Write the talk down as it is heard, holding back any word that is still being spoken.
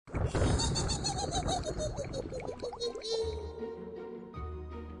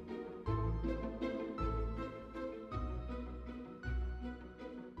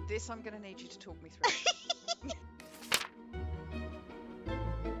This I'm going to need you to talk me through.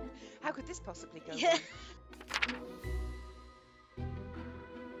 How could this possibly go Yeah. wrong?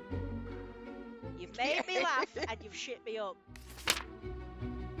 You've made me laugh and you've shit me up.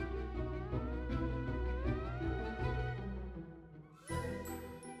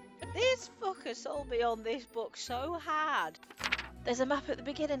 This fucker sold me on this book so hard. There's a map at the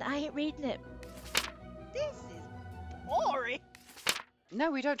beginning. I ain't reading it. This is boring.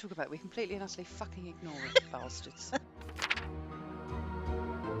 No, we don't talk about it. We completely and utterly fucking ignore it, bastards.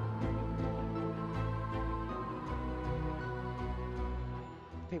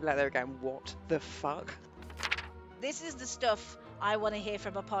 People out there are going, what the fuck? This is the stuff I want to hear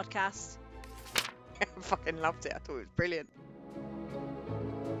from a podcast. I fucking loved it. I thought it was brilliant.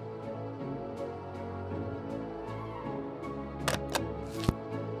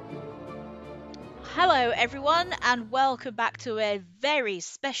 Hello everyone and welcome back to a very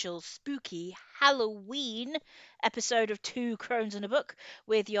special spooky Halloween episode of Two Crones and a Book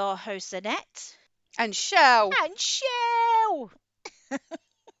with your host Annette. And Shell! And Shell!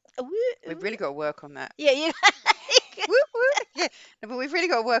 We've really got to work on that. Yeah, you. Woo, woo. Yeah, no, but we've really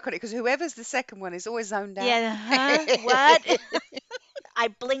got to work on it because whoever's the second one is always zoned out. Yeah, what? I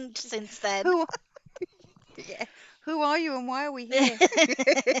blinked since then. Yeah. Who are you and why are we here?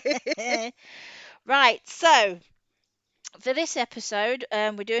 Right, so for this episode,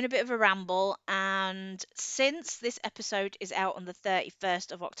 we're doing a bit of a ramble, and since this episode is out on the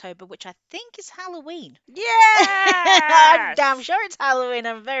 31st of October, which I think is Halloween. Yeah! I'm damn sure it's Halloween.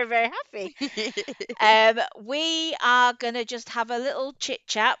 I'm very, very happy. We are going to just have a little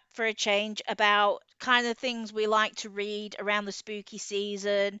chit-chat for a change about kind of things we like to read around the spooky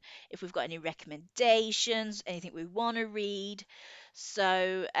season, if we've got any recommendations, anything we want to read.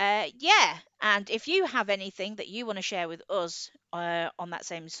 So, yeah, and if you have anything that you want to share with us on that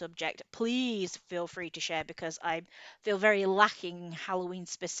same subject, please feel free to share because I feel very lacking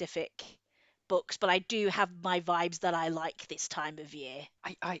Halloween-specific books, but I do have my vibes that I like this time of year.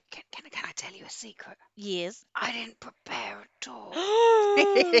 Can I tell you a secret? Yes. I didn't prepare at all.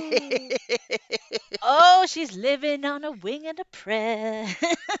 Oh, she's living on a wing and a prayer.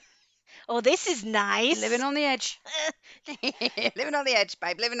 Oh, this is nice. Living on the edge. Living on the edge,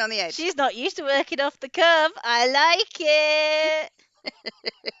 babe. Living on the edge. She's not used to working off the cuff. I like it.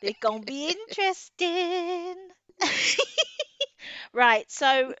 It's gonna be interesting. Right,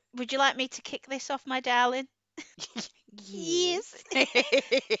 so would you like me to kick this off, my darling? Yes.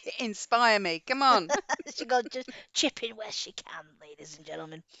 Inspire me. Come on. She's gonna just chip in where she can, ladies and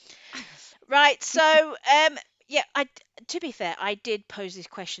gentlemen. Right, so yeah, to be fair, I did pose this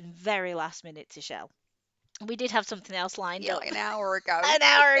question very last minute to Shell. We did have something else lined up. Like an hour ago. An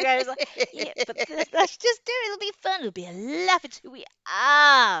hour ago. It's like, yeah, but let's just do it. It'll be fun. It'll be a laugh. It's who we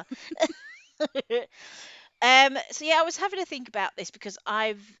are. So yeah, I was having to think about this because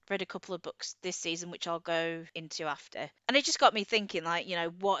I've read a couple of books this season, which I'll go into after, and it just got me thinking, like, you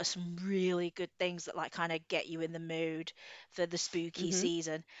know, what are some really good things that like kind of get you in the mood for the spooky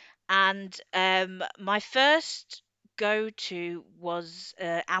season? And my first go-to was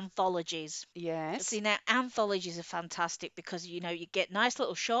anthologies. Yes. See, now anthologies are fantastic because you know you get nice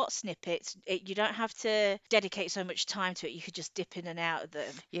little short snippets. You don't have to dedicate so much time to it. You could just dip in and out of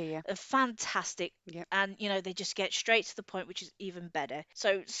them. Yeah. They're fantastic. Yep. And you know they just get straight to the point, which is even better.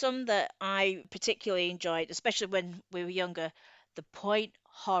 So some that I particularly enjoyed, especially when we were younger, the Point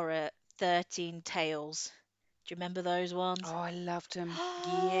Horror 13 Tales. Do you remember those ones? Oh, I loved them.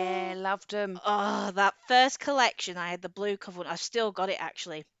 Yeah, loved them. Oh, that first collection, I had the blue cover one. I've still got it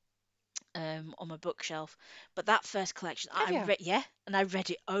actually. On my bookshelf, but that first collection, I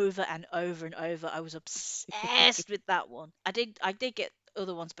read it over and over and over. I was obsessed with that one. I did get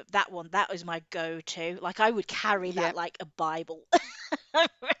other ones, but that one, that was my go-to. Like I would carry that like a Bible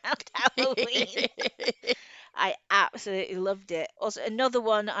around Halloween. I absolutely loved it. Also, another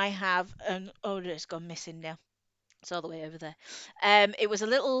one I have, and oh, it's gone missing now. It's all the way over there. It was a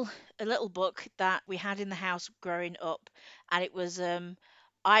little book that we had in the house growing up, and it was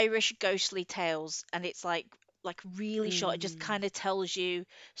Irish ghostly tales, and it's like really short. It just kind of tells you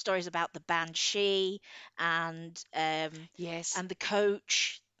stories about the banshee and Yes. and the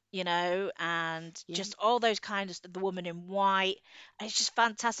coach, you know, and just all those kind of the woman in white. And it's just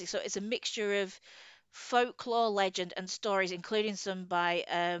fantastic. So it's a mixture of folklore, legend, and stories, including some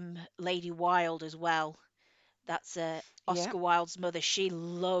by Lady Wilde as well. That's Oscar Wilde's mother. She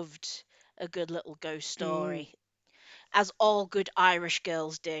loved a good little ghost story. as all good Irish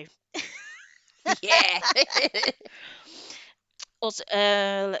girls do. Yeah. Also,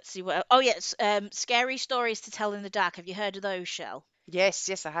 let's see what. Oh yes, scary stories to tell in the dark. Have you heard of those, Shell? Yes,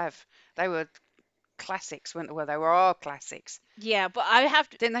 yes, I have. They were classics, weren't they? Well, they were all classics. Yeah, but I have.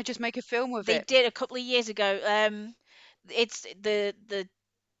 Didn't they just make a film of They it? did a couple of years ago. It's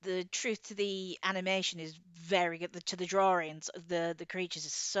the truth to the animation is very good. To the drawings, the creatures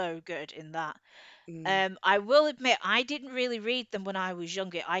is so good in that. Mm. I will admit I didn't really read them when I was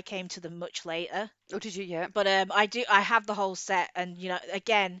younger. I came to them much later. Oh, did you? Yeah. But I do. I have the whole set, and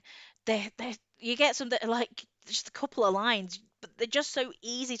again, they you get some that are like just a couple of lines, but they're just so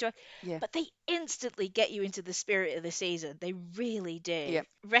easy to. Yeah. But they instantly get you into the spirit of the season. They really do. Yeah.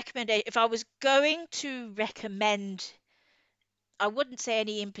 If I was going to recommend, I wouldn't say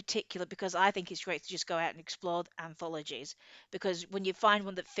any in particular because I think it's great to just go out and explore anthologies because when you find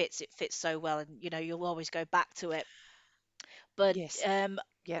one that fits, it fits so well, and you'll always go back to it. But Yes.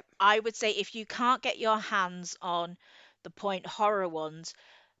 Yep. I would say if you can't get your hands on the point horror ones,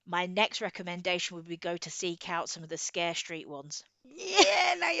 my next recommendation would be go to seek out some of the Scare Street ones.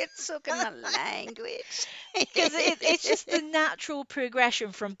 Yeah, now you're talking my language. Because it's just the natural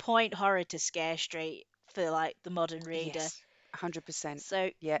progression from point horror to Scare Street for like the modern reader. Yes, 100%.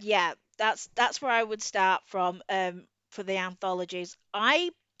 So Yeah. yeah, that's where I would start from for the anthologies. I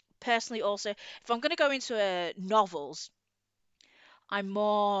personally also, if I'm going to go into novels, I'm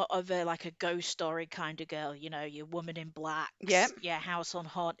more of a like a ghost story kind of girl, your Woman in Yeah. Blacks, your House on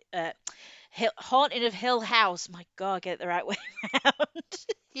Haunting of Hill House. My God, get it the right way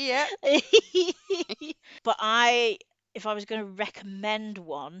Yeah. around. But if I was going to recommend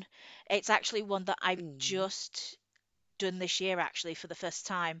one, it's actually one that I've Mm. just done this year actually for the first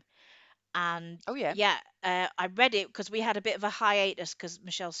time. And Oh, yeah. yeah, I read it because we had a bit of a hiatus because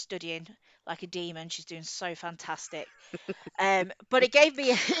Michelle's studying like a demon. She's doing so fantastic. But it gave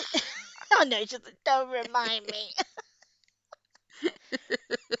me. Oh no, just don't remind me.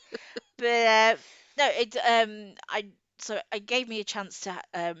 But no, it gave me a chance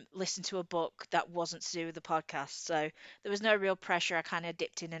to listen to a book that wasn't to do with the podcast. So there was no real pressure. I kind of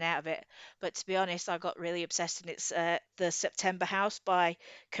dipped in and out of it. But to be honest, I got really obsessed, and it's The September House by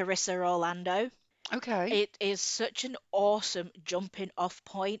Carissa Orlando. Okay. It is such an awesome jumping off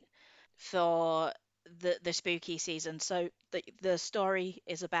point for the spooky season. So the story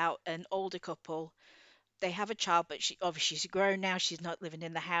is about an older couple. They have a child, but she obviously she's grown now. She's not living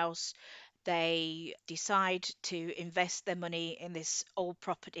in the house. They decide to invest their money in this old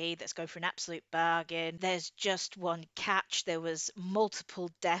property that's going for an absolute bargain. There's just one catch. There was multiple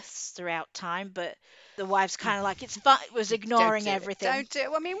deaths throughout time, but the wife's kind of like it's fine, was Don't ignoring do it. everything. Don't do it.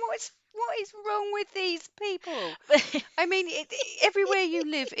 I mean, what is wrong with these people? But I mean, everywhere you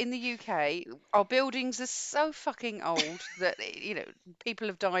live in the UK, our buildings are so fucking old that people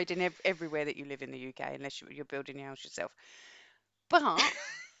have died in everywhere that you live in the UK, unless you're building your house yourself. But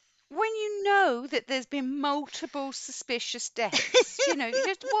when you know that there's been multiple suspicious deaths, you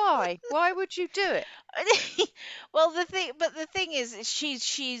just why? Why would you do it? well, the thing is,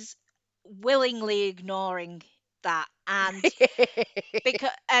 she's willingly ignoring that, and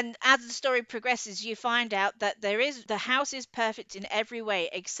as the story progresses, you find out that the house is perfect in every way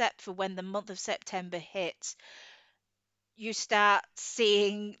except for when the month of September hits. You start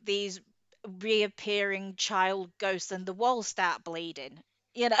seeing these reappearing child ghosts, and the walls start bleeding.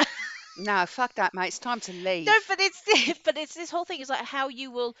 You know. No, fuck that, mate. It's time to No, leave. but it's but it's this whole thing is like how you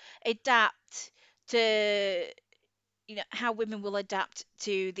will adapt to how women will adapt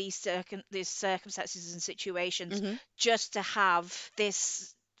to these circumstances and situations Hmm. just to have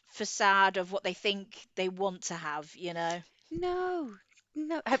this facade of what they think they want to have. No,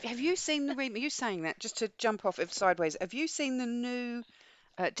 no. Have you seen the remake? You saying that just to jump off of sideways? Have you seen the new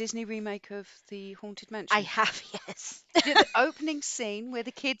Disney remake of the Haunted I Mansion? have. Yes. The opening scene where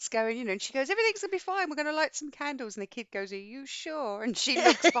the kid's going, and she goes, "Everything's gonna be fine. We're gonna light some candles." And the kid goes, "Are you sure?" And she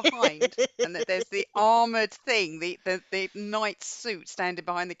looks behind, and that there's the armored thing, the knight suit standing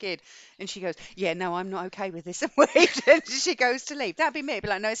behind the kid, and she goes, "Yeah, no, I'm not okay with this." And wait, and she goes to leave. That'd be me. I'd be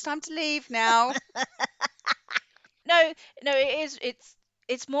like, "No, it's time to leave now." No, no,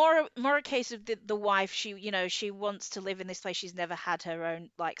 it's more a case of the wife. She wants to live in this place. She's never had her own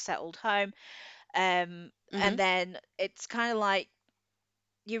like settled home. And Hmm. then it's kind of like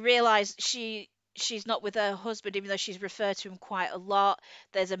you realize she's not with her husband, even though she's referred to him quite a lot.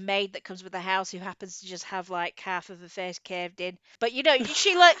 There's a maid that comes with the house who happens to just have like half of her face caved in, but because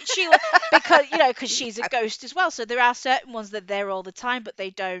she's a ghost as well. So there are certain ones that they're all the time, but they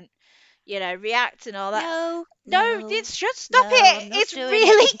don't react and all that. No, No, no, it's just stop no, it. I'm not It's doing it.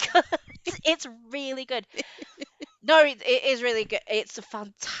 really good. It's really good. No, it is really good. It's a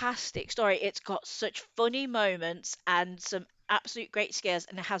fantastic story. It's got such funny moments and some absolute great scares,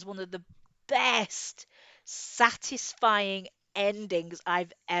 and it has one of the best, satisfying endings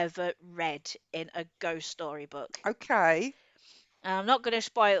I've ever read in a ghost story book. Okay. I'm not going to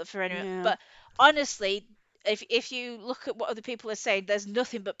spoil it for anyone, Yeah. but honestly, if you look at what other people are saying, there's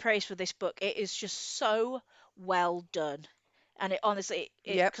nothing but praise for this book. It is just so well done. And it honestly,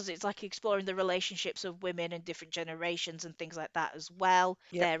 it Yep. because it's like exploring the relationships of women in different generations and things like that as well,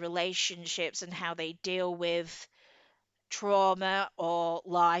 Yep. their relationships and how they deal with trauma or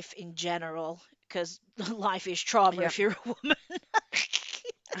life in general, because life is trauma Yep. if you're a woman.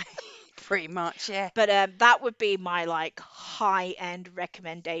 Pretty much. Yeah. But that would be my like high end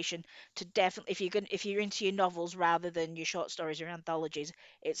recommendation to definitely if you're into your novels rather than your short stories or anthologies,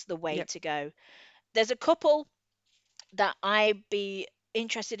 it's the way Yep. to go. There's a couple that I'd be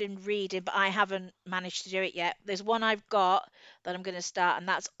interested in reading, but I haven't managed to do it yet. There's one I've got that I'm going to start, and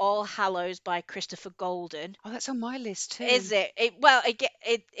that's All Hallows by Christopher Golden. Oh, that's on my list Is too. it? Well,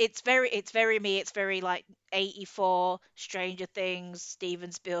 it's very me. It's very like 84, Stranger Things,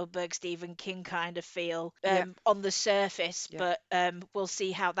 Steven Spielberg, Stephen King kind of feel Yep. on the surface, Yep. but we'll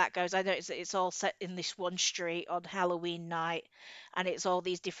see how that goes. I know it's all set in this one street on Halloween night, and it's all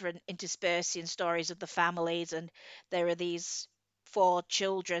these different interspersing stories of the families, and there are these four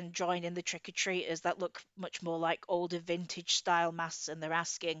children joining the trick-or-treaters that look much more like older vintage style masks, and they're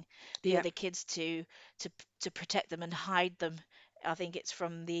asking the Yep. other kids to to protect them and hide them. I think it's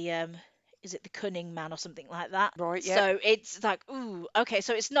from the is it the Cunning Man or something like that. Right. Yep. So it's like, ooh, okay,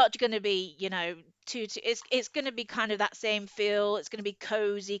 so it's not going to be, it's going to be kind of that same feel. It's going to be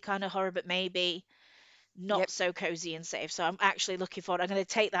cozy kind of horror, but maybe Yep. not so cozy and safe. So I'm actually looking forward. I'm going to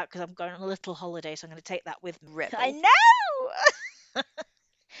take that because I'm going on a little holiday, so I'm going to take that with me. I Rebel. know.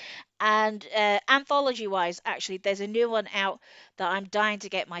 And anthology wise, actually, there's a new one out that I'm dying to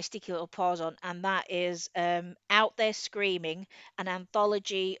get my sticky little paws on, and that is Out There Screaming, an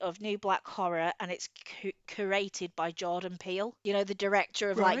anthology of new black horror, and it's curated by Jordan Peele. You know, the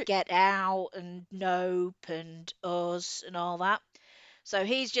director of like Right. Get Out and Nope and Us and all that. So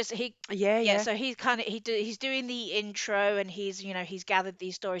Yeah. yeah, Yeah. so he's doing the intro, and he's gathered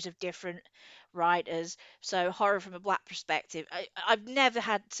these stories of different writers. So horror from a black perspective. I've never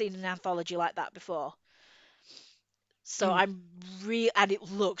had seen an anthology like that before. So Mm. I'm real, and it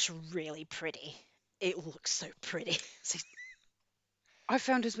looks really pretty. It looks so pretty. See, I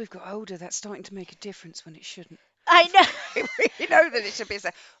found as we've got older, that's starting to make a difference when it shouldn't. I know. You know that it should be so.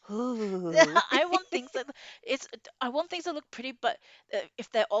 Ooh. I want things that it's I want things that look pretty, but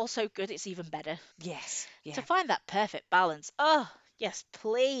if they're also good, it's even better. Yes. To Yeah. find that perfect balance. Oh, yes,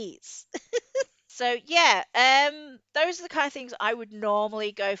 please. So yeah, those are the kind of things I would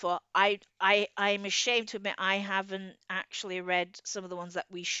normally go for. I'm ashamed to admit I haven't actually read some of the ones that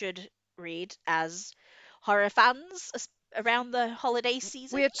we should read as horror fans around the holiday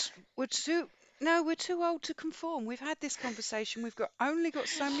season. We're too. No, we're too old to conform. We've had this conversation. We've got only got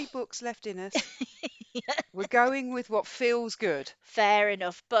so many books left in us. We're going with what feels good. Fair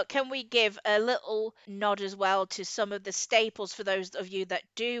enough. But can we give a little nod as well to some of the staples for those of you that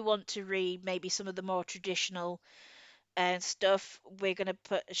do want to read maybe some of the more traditional stuff? We're going to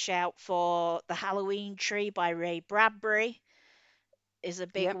put a shout for The Halloween Tree by Ray Bradbury is a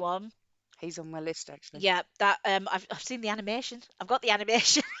big Yep, one. he's on my list actually. Yeah, that I've seen the animation. I've got the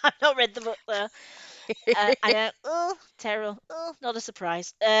animation. I've not read the book though. I know. Oh, terrible. Oh, not a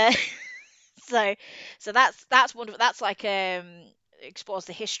surprise. So that's wonderful. That's like explores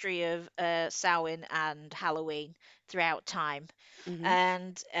the history of Samhain and Halloween throughout time. Hmm.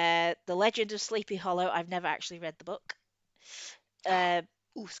 And The Legend of Sleepy Hollow. I've never actually read the book. Uh,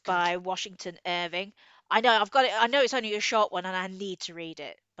 Oh, it's good. by Washington Irving. I know I've got it. I know it's only a short one, and I need to read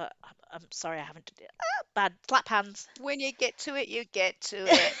it, but I'm sorry I haven't. Bad slap hands. When you get to it, you get to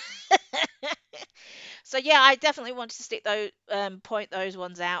it. So yeah, I definitely wanted to stick those point those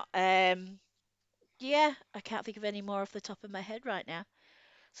ones out. Yeah, I can't think of any more off the top of my head right now.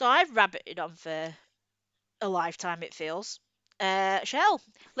 So I've rabbited on for a lifetime, it feels. Shell,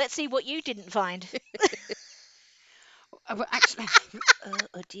 let's see what you didn't find. Well, actually,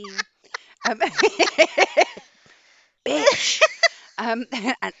 oh dear. Um, bitch. An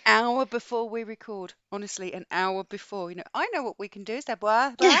hour before we record, honestly, an hour before. I know what we can do. Is that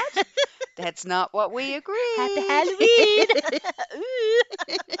what? That's not what we Happy agreed. Halloween! Ooh.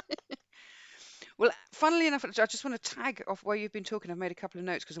 Well, funnily enough, I just want to tag off while you've been talking. I've made a couple of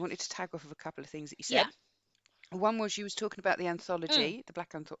notes because I wanted to tag off of a couple of things that you Yeah. said. One was you was talking about the Mm. anthology, the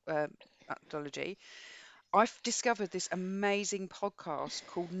Black anthology. I've discovered this amazing podcast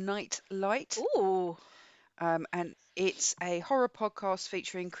called Night Light. Ooh. And it's a horror podcast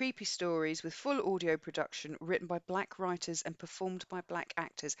featuring creepy stories with full audio production, written by black writers and performed by black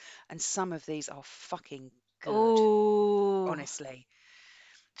actors. And some of these are fucking good, Oh, honestly.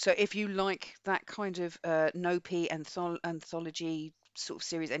 So if you like that kind of Nopi anthology sort of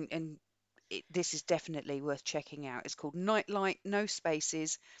series, this is definitely worth checking out. It's called Nightlight, no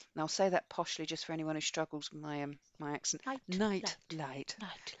spaces, and I'll say that poshly just for anyone who struggles with my accent. night, light, Nightlight.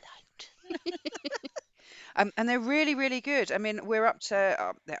 night, light. And they're really, really good. I mean, we're up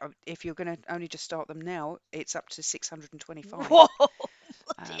to, if you're going to only just start them now, it's up to 625. Whoa,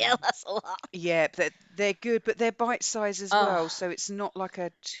 bloody hell, Um, that's a lot. yeah, they're good, but they're bite size as Oh, well. So it's not like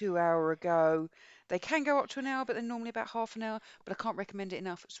a 2 hour ago. They can go up to an hour, but they're normally about half an hour. But I can't recommend it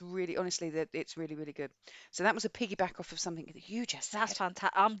enough. It's really, honestly, that it's really, really good. So that was a piggyback off of something that you just that's said.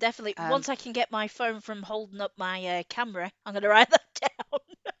 fantastic. I'm definitely, Um, once I can get my phone from holding up my camera, I'm going to write that down.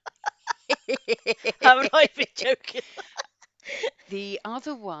 I'm not even joking. the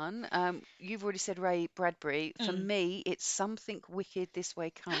other one, you've already said Ray Bradbury. For Mm, me, it's Something Wicked This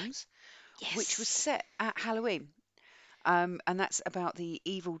Way Comes, which was yes. set at Halloween. And that's about the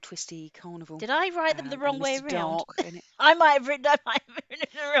evil, twisty carnival. Did I write them the And wrong way Mr. around? Dark in it. I might have written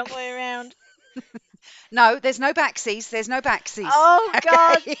it the wrong way around. No, there's no backsies. There's no backsies. Oh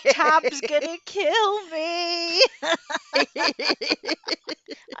God, Okay. Tab's gonna kill me.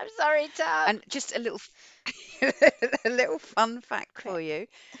 I'm sorry, Tab. And just a little a little fun fact for Crap. you.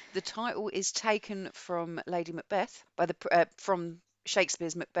 The title is taken from Lady Macbeth from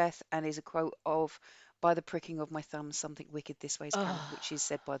Shakespeare's Macbeth and is a quote of by the pricking of my thumb something wicked this way's come, Oh, which is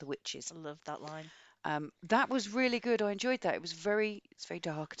said by the witches. I love that line. That was really good. I enjoyed that. It's very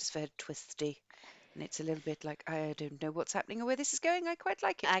dark, it's very twisty, and it's a little bit like I don't know what's happening or where this is going. I quite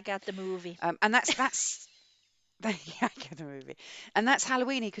like it. I got the movie. And that's yeah, I get the movie, and that's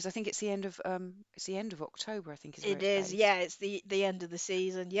Halloweeny because I think it's the end of October. I think is where It it's is, yeah, based. it's the end of the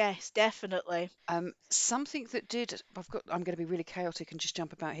season. Yes, definitely. Something that did I'm going to be really chaotic and just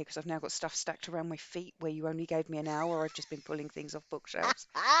jump about here because I've now got stuff stacked around my feet where you only gave me an hour. I've just been pulling things off bookshelves.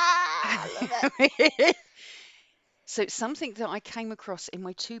 I love it. So it's something that I came across in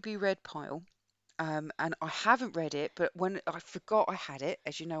my to be read pile. And I haven't read it, but when I forgot I had it,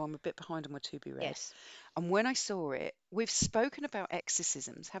 as you know, I'm a bit behind on my to be read. Yes, And when I saw it, we've spoken about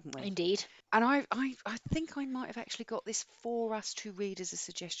exorcisms, haven't we? indeed. And I think I might have actually got this for us to read as a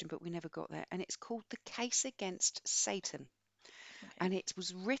suggestion, but we never got there. And it's called The Case Against Satan. Okay. And it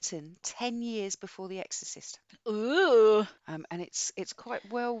was written 10 years before The Exorcist. Ooh, And it's quite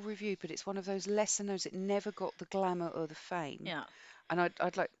well reviewed, but it's one of those lesser known. It never got the glamour or the fame. yeah. And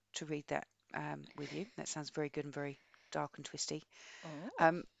I'd like to read that with you. That sounds very good and very dark and twisty. Oh,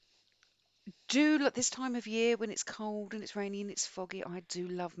 Um, do look this time of year when it's cold and it's rainy and it's foggy. I do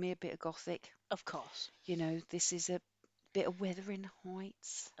love me a bit of gothic. of course. You know, this is a bit of Wuthering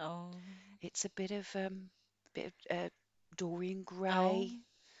Heights. Oh, It's a bit of Dorian oh, Gray.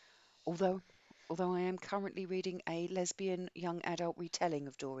 Although although I am currently reading a lesbian young adult retelling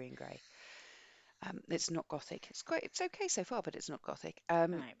of Dorian Gray. It's not gothic. It's okay so far, but it's not gothic.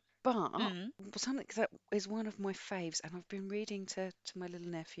 right. But Mm, something that is one of my faves, and I've been reading to my little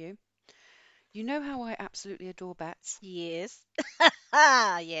nephew. You know how I absolutely adore bats? yes.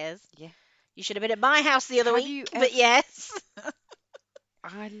 Ah, yes. Yeah. You should have been at my house the other Have week, you but ever? yes.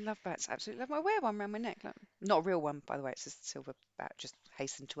 I love bats, absolutely love 'em. I wear one around my neck. Like, not a real one, by the way. It's just a silver bat. Just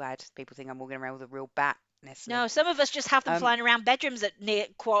hasten to add, people think I'm walking around with a real bat nestling. No, some of us just have them Um, flying around bedrooms at near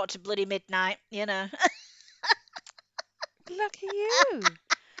quarter to bloody midnight, you know. lucky you.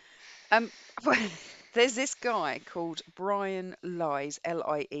 Um, there's this guy called Brian Lies,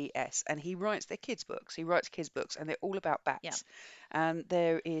 Lies, and he writes their kids' books. He writes kids' books, and they're all about Yeah. bats. And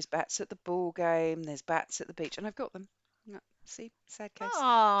there is bats at the ball game. There's bats at the beach, and I've got them. No, see, sad case.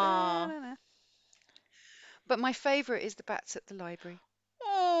 Aww. Da-na-na. But my favourite is the bats at the library,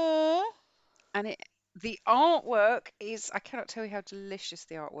 Aww. and the artwork is I cannot tell you how delicious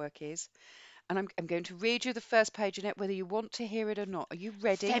the artwork is. And I'm going to read you the first page in it, whether you want to hear it or not. Are you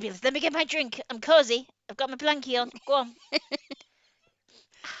ready? Fabulous. Let me get my drink. I'm cozy. I've got my blankie on. Go on.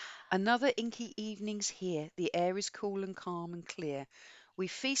 Another inky evening's here. The air is cool and calm and clear. We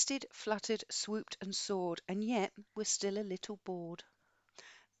feasted, fluttered, swooped and soared, and yet we're still a little bored.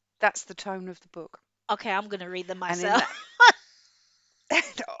 That's the tone of the book. Okay, I'm gonna read them And in myself. that,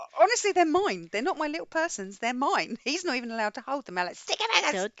 honestly, they're mine. They're not my little person's. They're mine. He's not even allowed to hold them. I'm like, stick it in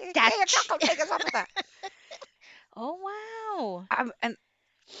us. Don't Get your touch. chocolate fingers off of that. Oh wow.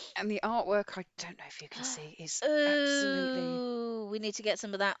 And the artwork, I don't know if you can see, is absolutely Ooh, we need to get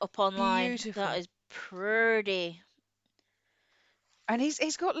some of that up online. That beautiful. is pretty. And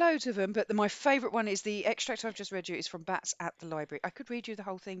he's got loads of them, but my favourite one is the extract I've just read you is from Bats at the Library. I could read you the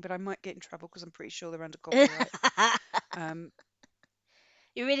whole thing, but I might get in trouble because I'm pretty sure they're under copyright. Um,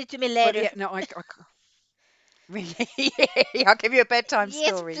 You read it to me but later. yeah, no, I can't. Really. I'll give you a bedtime Yes,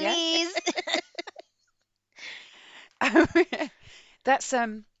 story. Yeah. please. That's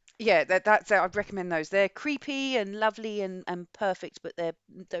yeah, that's I'd recommend those. They're creepy and lovely and perfect, but they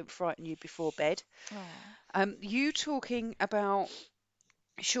don't frighten you before bed. Oh. You talking about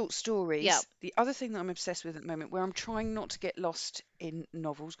short Yeah. stories. The other thing that I'm obsessed with at the moment, where I'm trying not to get lost in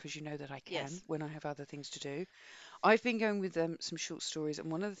novels, because you know that I can Yes. when I have other things to do. I've been going with some short stories,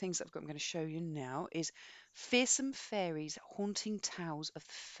 and one of the things that I'm going to show you now is Fearsome Fairies Haunting Tales of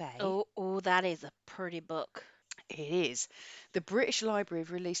the Fae. Oh, oh, that is a pretty book. It is. The British Library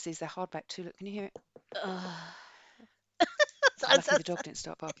have released these. They're hardback too. Look, can you hear it? Ugh. Lucky the dog didn't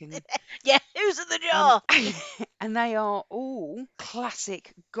start barking then. Yeah, who's at the Um, door? and they are all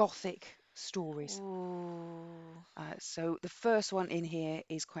classic Gothic stories. Ooh. So the first one in here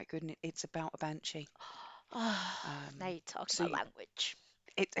is quite good, and it's about a banshee. Now Um, you're talking so my y- language.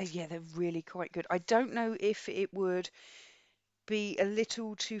 yeah, they're really quite good. I don't know if it would be a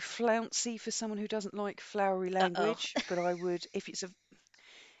little too flouncy for someone who doesn't like flowery Uh-oh. language, but I would, if it's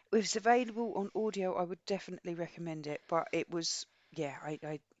available on audio, I would definitely recommend it. But it was, yeah,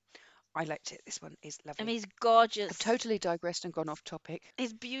 I liked it. This one is I mean, lovely. he's I've gorgeous. totally digressed and gone off topic.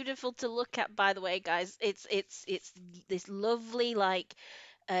 It's beautiful to look at, by the way, guys. It's this lovely like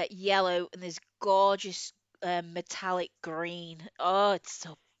yellow and this gorgeous metallic green. Oh, it's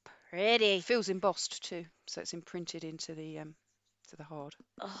so pretty. Feels embossed too, so it's imprinted into the hard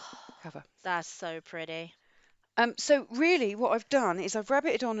Oh, cover. that's so pretty. So really, what I've done is I've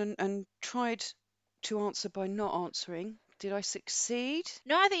rabbited on and tried to answer by not answering. Did I succeed?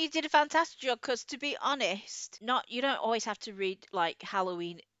 No, I think you did a fantastic job because, to be honest, not you don't always have to read like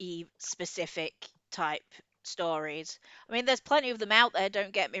Halloween Eve specific type stories. I mean, there's plenty of them out there,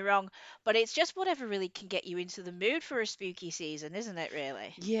 don't get me wrong, but it's just whatever really can get you into the mood for a spooky season, isn't it,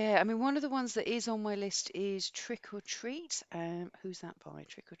 really? Yeah, I mean, one of the ones that is on my list is Trick or Treat. Who's that by?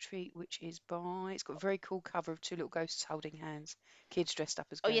 Trick or Treat, which is by, it's got a very cool cover of two little ghosts holding hands, kids dressed up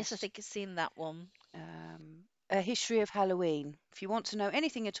as Oh, yes, I ghosts. think I've seen that one. A History of Halloween. If you want to know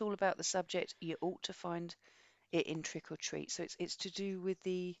anything at all about the subject, you ought to find it in Trick or Treat. So it's to do with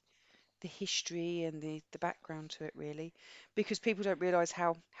the history and the background to it really, because people don't realise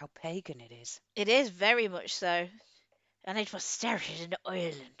how pagan it is. It is very much so. And it was started in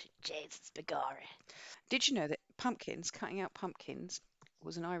Ireland, Jesus begorry. Did you know that cutting out pumpkins,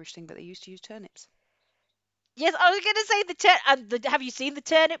 was an Irish thing, but they used to use turnips? Yes, I was going to say have you seen the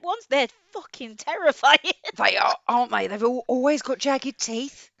turnip ones? They're fucking terrifying. They are, aren't they? They've always got jagged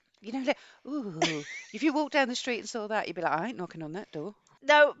teeth. You know, like, ooh. If you walk down the street and saw that, you'd be like, I ain't knocking on that door.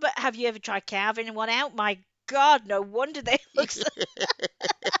 No, but have you ever tried carving one out? My God, no wonder they look so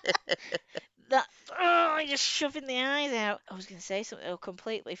that. Oh, just shoving the eyes out. I was going to say something. I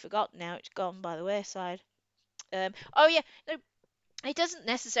completely forgot. Now it's gone by the wayside. Oh yeah, no, it doesn't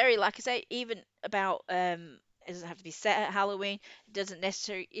necessarily, like I say, even about it doesn't have to be set at Halloween. It doesn't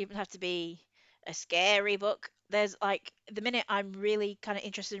necessarily even have to be a scary book. There's like the minute I'm really kind of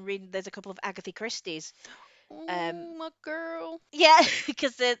interested in reading, there's a couple of Agatha Christie's. Um, Oh, my girl. yeah,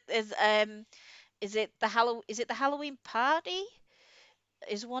 because there is is it the Halloween Party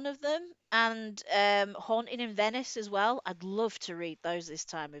is one of them, and Haunting in Venice as well. I'd love to read those this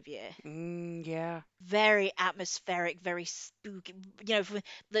time of year. Yeah. Very atmospheric, very spooky. You know, for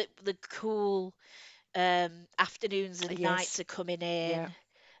the cool afternoons and nights Yes. are coming Yeah. in.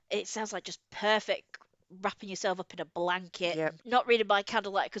 It sounds like just perfect wrapping yourself up in a blanket Yeah. and not reading by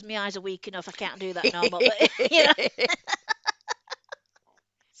candlelight because my eyes are weak enough. I can't do that normal, but you know.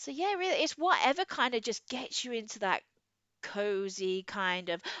 So yeah, really, it's whatever kind of just gets you into that cozy kind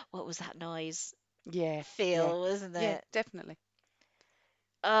of what was that noise Yeah. Yeah. feel, isn't Yeah. it? Definitely.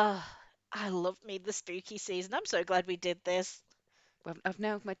 Oh, I love me the spooky season. I'm so glad we did this. Well, I've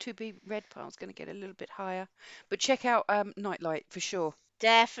now my to be read pile's going to get a little bit higher, but check out Nightlight for sure.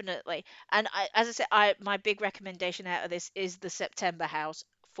 Definitely. And as I said, my big recommendation out of this is the September House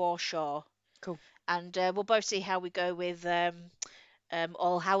for sure. Cool. And we'll both see how we go with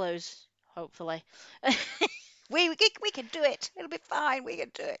All Hallows, hopefully. We can do it. It'll be fine. We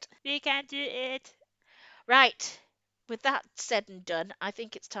can do it. We can do it. Right. With that said and done, I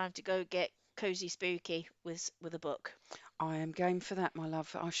think it's time to go get cozy spooky with a book. I am game for that, my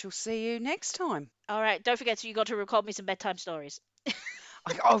love. I shall see you next time. All right. Don't forget, you got to record me some bedtime stories.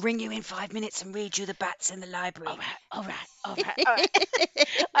 I'll ring you in 5 minutes and read you the bats in the All library. right, all right, all right, all right.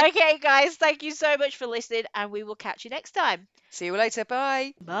 Okay, guys, thank you so much for listening, and we will catch you next time. See you later.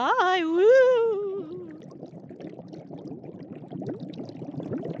 Bye. Bye. Woo.